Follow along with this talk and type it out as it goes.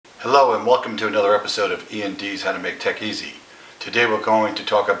Hello and welcome to another episode of E&D's How to Make Tech Easy. Today we're going to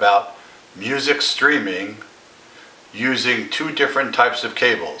talk about music streaming using two different types of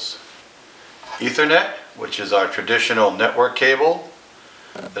cables. Ethernet, which is our traditional network cable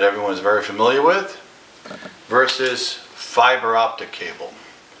that everyone is very familiar with, versus fiber optic cable.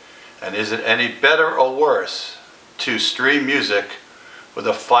 And is it any better or worse to stream music with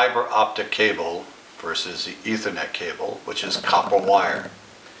a fiber optic cable versus the Ethernet cable, which is copper wire?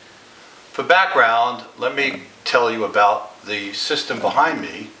 For background, let me tell you about the system behind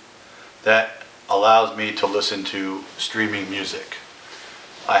me that allows me to listen to streaming music.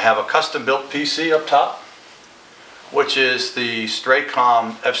 I have a custom-built PC up top, which is the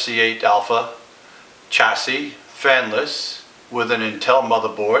Streamcom FC8 Alpha chassis, fanless, with an Intel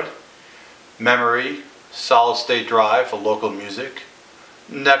motherboard, memory, solid-state drive for local music,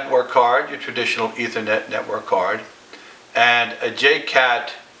 network card, your traditional Ethernet network card, and a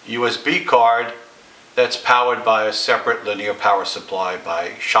JCAT USB card that's powered by a separate linear power supply by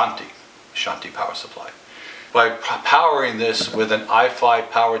Shanti power supply. By powering this with an i5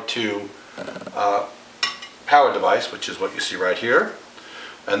 Power 2 power device, which is what you see right here,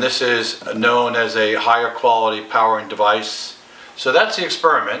 and this is known as a higher quality powering device. So that's the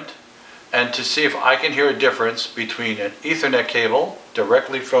experiment, and to see if I can hear a difference between an Ethernet cable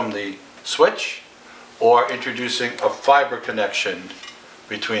directly from the switch or introducing a fiber connection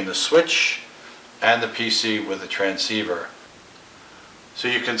between the switch and the PC with the transceiver. So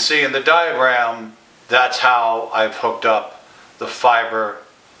you can see in the diagram, that's how I've hooked up the fiber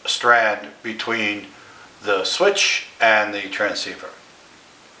strand between the switch and the transceiver.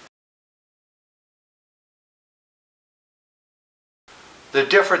 The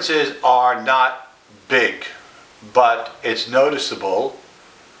differences are not big, but it's noticeable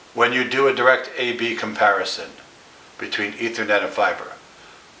when you do a direct A/B comparison between Ethernet and fiber.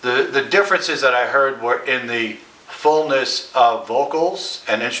 The differences that I heard were in the fullness of vocals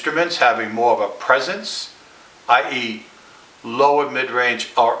and instruments having more of a presence, i.e. lower mid-range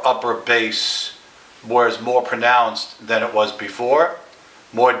or upper bass was more pronounced than it was before.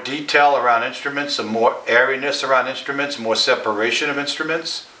 More detail around instruments, some more airiness around instruments, more separation of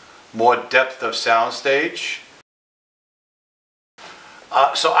instruments, more depth of soundstage.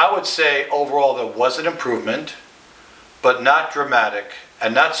 So I would say overall there was an improvement, but not dramatic,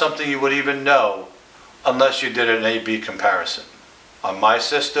 and not something you would even know unless you did an A/B comparison on my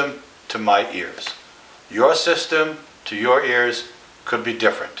system to my ears. Your system to your ears could be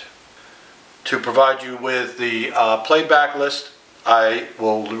different. To provide you with the playback list, I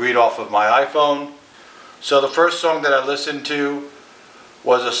will read off of my iPhone. So the first song that I listened to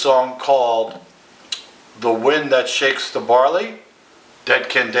was a song called "The Wind That Shakes the Barley," Dead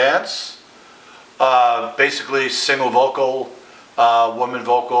Can Dance. Basically single vocal, woman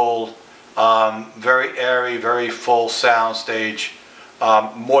vocal, very airy, very full sound stage.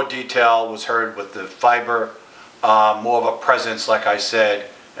 More detail was heard with the fiber, more of a presence, like I said,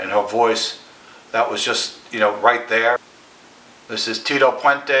 and her voice that was just, right there. This is Tito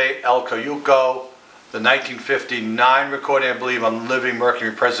Puente, El Cayuco, the 1959 recording, I believe, on Living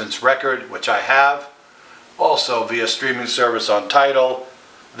Mercury Presence record, which I have, also via streaming service on Tidal.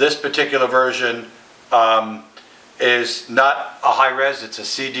 This particular version is not a high-res, it's a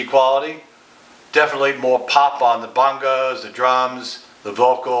CD quality. Definitely more pop on the bongos, the drums, the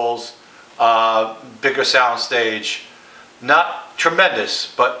vocals, bigger sound stage. Not tremendous,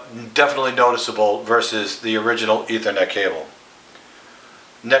 but definitely noticeable versus the original Ethernet cable.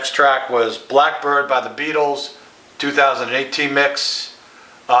 Next track was Blackbird by the Beatles, 2018 mix.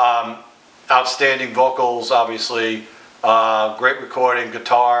 Outstanding vocals, obviously. Great recording,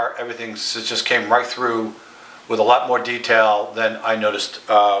 guitar, everything just came right through with a lot more detail than I noticed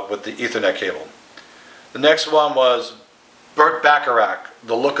with the Ethernet cable. The next one was Burt Bacharach,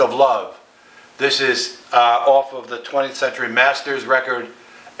 The Look of Love. This is off of the 20th Century Masters record.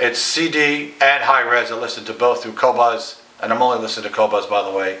 It's CD and high-res. I listened to both through Qobuz, and I'm only listening to Qobuz, by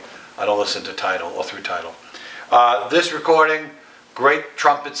the way. I don't listen to Tidal or through Tidal. This recording, great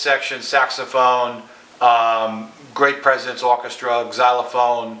trumpet section, saxophone, great presence, orchestra,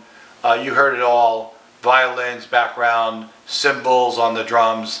 xylophone. You heard it all. Violins, background, cymbals on the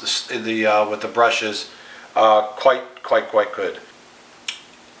drums, with the brushes. Quite good.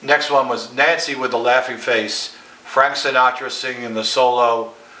 Next one was Nancy with the Laughing Face. Frank Sinatra singing the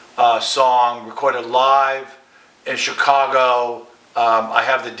solo song, recorded live in Chicago. I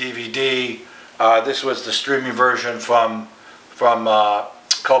have the DVD. This was the streaming version from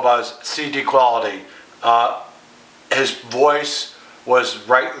Qobuz, CD quality. His voice was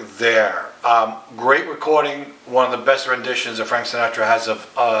right there. Great recording, one of the best renditions that Frank Sinatra has of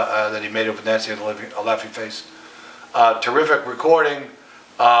that he made of Nancy and a Laughing Face. Terrific recording,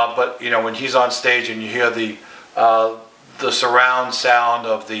 but you know, when he's on stage and you hear the surround sound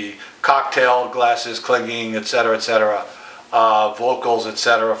of the cocktail glasses clinking, etc., etc., vocals,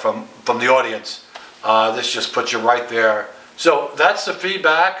 etc., from the audience, this just puts you right there. So that's the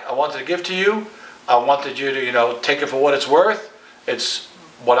feedback I wanted to give to you. I wanted you to, you know, take it for what it's worth. It's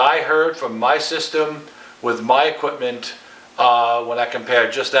what I heard from my system with my equipment when I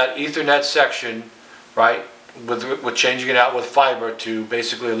compared just that Ethernet section, right, with changing it out with fiber to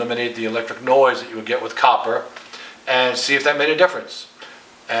basically eliminate the electric noise that you would get with copper, and see if that made a difference.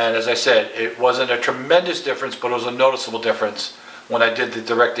 And as I said, it wasn't a tremendous difference, but it was a noticeable difference when I did the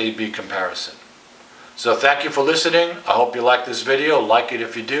direct A/B comparison. So thank you for listening. I hope you like this video. Like it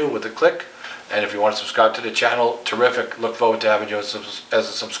if you do with a click. And if you want to subscribe to the channel, terrific. Look forward to having you as a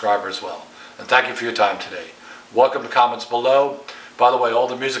subscriber as well. And thank you for your time today. Welcome to comments below. By the way, all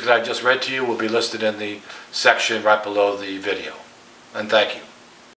the music that I just read to you will be listed in the section right below the video. And thank you.